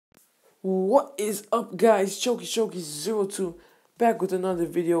What is up, guys? Choky02 back with another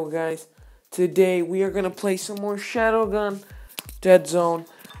video, guys. Today we are gonna play some more Shadowgun Deadzone.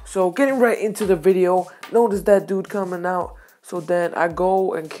 So getting right into the video, notice that dude coming out. So then I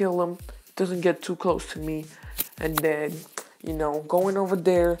go and kill him. Doesn't get too close to me, and then going over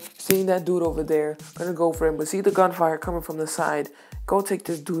there, seeing that dude over there, gonna go for him, but see the gunfire coming from the side. Go take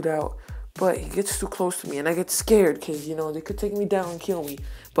this dude out. But he gets too close to me, and I get scared because, they could take me down and kill me.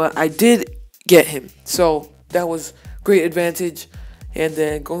 But I did get him, so that was great advantage. And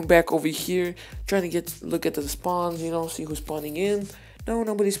then going back over here, trying to look at the spawns, see who's spawning in. No,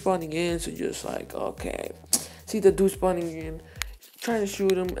 nobody's spawning in, so just like, okay. See the dude spawning in, trying to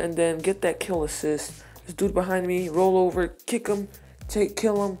shoot him, and then get that kill assist. This dude behind me, roll over, kick him,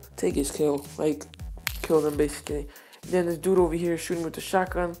 kill him, take his kill. Like, kill them basically. And then this dude over here shooting with the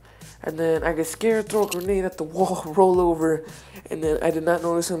shotgun. And then I get scared, throw a grenade at the wall, roll over. And then I did not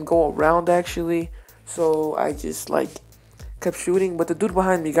notice him go around, actually. So I just, kept shooting. But the dude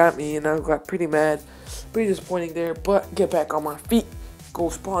behind me got me, and I got pretty mad. Pretty disappointing there. But get back on my feet. Go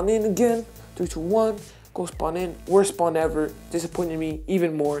spawn in again. 3, 2, 1. Go spawn in. Worst spawn ever. Disappointed me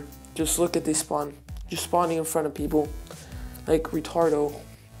even more. Just look at this spawn. Just spawning in front of people. Like, retardo.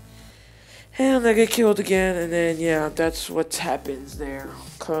 And I get killed again, and then, yeah, that's what happens there.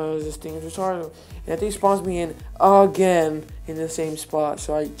 Because this thing is retarded. And I think it spawns me in again in the same spot.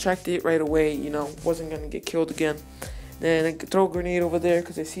 So I checked it right away, wasn't going to get killed again. Then I throw a grenade over there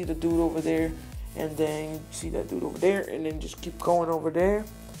because I see the dude over there. And then see that dude over there. And then just keep going over there.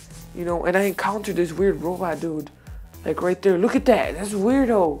 And I encountered this weird robot dude. Like, right there. Look at that. That's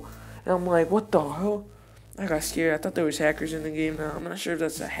weirdo. And I'm like, what the hell? I got scared. I thought there was hackers in the game now. I'm not sure if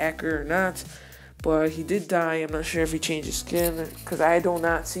that's a hacker or not. But he did die. I'm not sure if he changed his skin. Because I do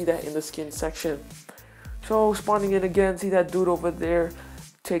not see that in the skin section. So spawning in again. See that dude over there.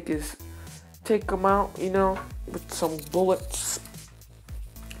 Take him out, with some bullets.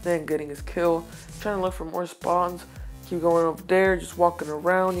 Then getting his kill. Trying to look for more spawns. Keep going over there. Just walking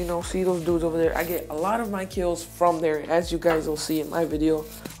around, see those dudes over there. I get a lot of my kills from there. As you guys will see in my video.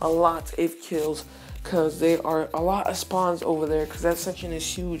 A lot of kills. Because there are a lot of spawns over there. Because that section is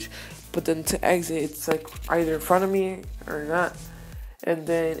huge. But then to exit, it's like either in front of me or not. And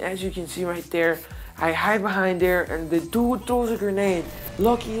then as you can see right there, I hide behind there. And the dude throws a grenade.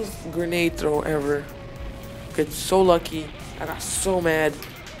 Luckiest grenade throw ever. Get so lucky. I got so mad.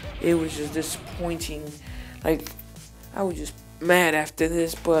 It was just disappointing. Like, I was just mad after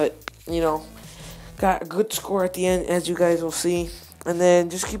this. But, got a good score at the end, as you guys will see. And then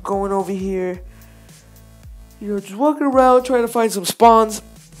just keep going over here. Just walking around trying to find some spawns.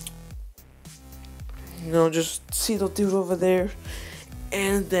 Just see the dude over there.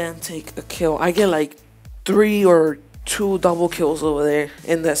 And then take a kill. I get like 3 or 2 double kills over there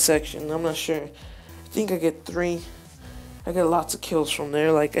in that section. I'm not sure. I think I get 3. I get lots of kills from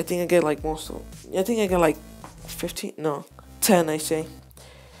there. Like, I think I get like most of them. I think I get like 15. No, 10 I say.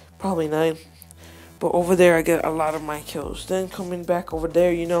 Probably 9. But over there I get a lot of my kills. Then coming back over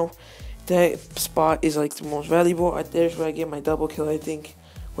there, that spot is like the most valuable. There's where I get my double kill, I think.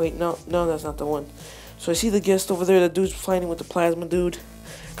 Wait, no, that's not the one. So I see the guest over there. The dude's fighting with the plasma dude.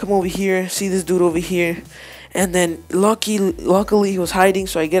 Come over here. See this dude over here. And then luckily he was hiding,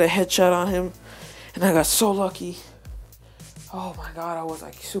 so I get a headshot on him. And I got so lucky. Oh my god, I was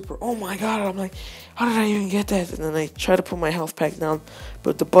like super. Oh my god, I'm like, how did I even get that? And then I try to put my health pack down,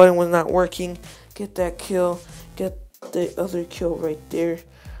 but the button was not working. Get that kill. Get the other kill right there.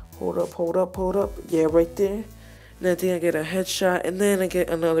 Hold up. Yeah, right there. And then I think I get a headshot, and then I get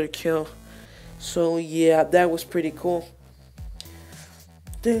another kill. So, yeah, that was pretty cool.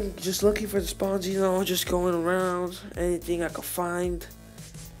 Then, just looking for the spawns, just going around. Anything I could find.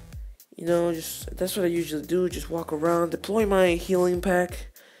 That's what I usually do. Just walk around, deploy my healing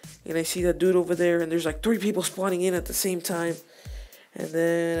pack. And I see that dude over there, and there's like 3 people spawning in at the same time. And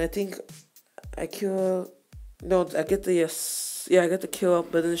then, I think I kill... No, I get the... Yeah, I got the kill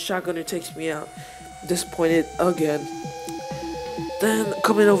up, but then the shotgunner takes me out. Disappointed again. Then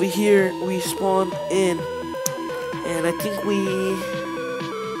coming over here, we spawn in, and I think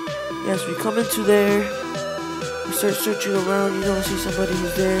yes, we come into there. We start searching around. See somebody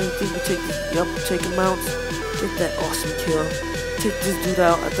who's there. I think we take him out. Get that awesome kill. Take this dude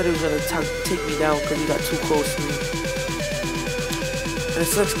out. I thought he was gonna take me down because he got too close to me. And it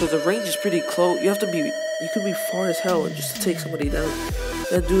sucks because the range is pretty close. You could be far as hell just to take somebody down.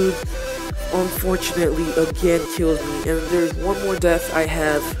 That dude, unfortunately, again kills me. And there's one more death I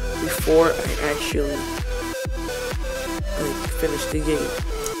have before I actually finish the game.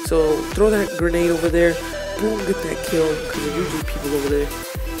 So throw that grenade over there. Boom, get that kill. Because there's usually people over there.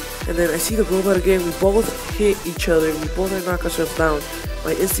 And then I see the robot again. We both hit each other. We both knock ourselves down.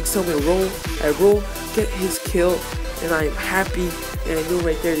 My instincts tell me to roll. I roll, get his kill, and I'm happy. And I knew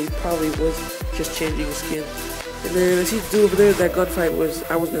right there that he probably was just changing his skin. And then I see the dude over there. That gunfight was,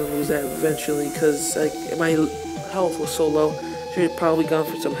 I was gonna lose that eventually because like my health was so low. Should have probably gone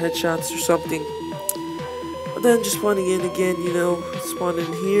for some headshots or something. But then just spawning in again, you know, spawning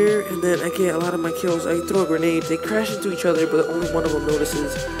in here, and then I get a lot of my kills. I throw a grenade. They crash into each other, but only one of them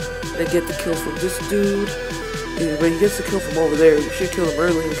notices. And I get the kill from this dude. And when he gets the kill from over there, we should kill him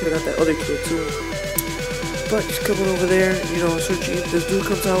early. We could have got that other kill too. But just coming over there, you know, searching. This dude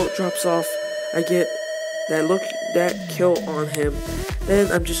comes out, drops off. I get that kill on him. Then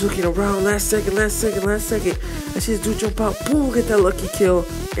I'm just looking around, last second. I see this dude jump out, boom, get that lucky kill,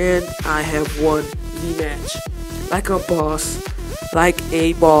 and I have won the match. Like a boss,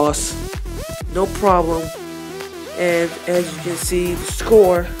 no problem. And as you can see, the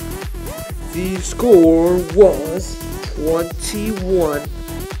score was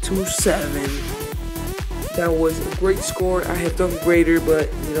 21-7. That was a great score. I have done greater, but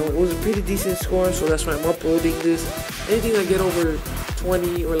you know, it was a pretty decent score, so that's why I'm uploading this. Anything I get over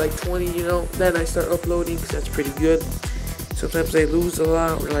 20 or like 20, you know, then I start uploading because that's pretty good. Sometimes I lose a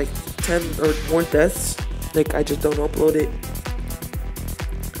lot, or like 10 or more deaths, like I just don't upload it.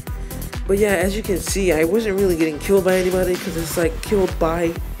 But yeah, as you can see, I wasn't really getting killed by anybody because it's like killed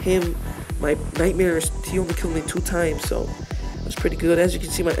by him. My nightmares, he only killed me 2 times, so it was pretty good. As you can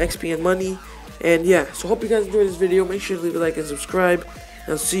see, my XP and money. And yeah, so hope you guys enjoyed this video. Make sure to leave a like and subscribe. And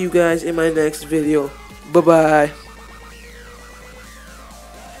I'll see you guys in my next video. Bye-bye.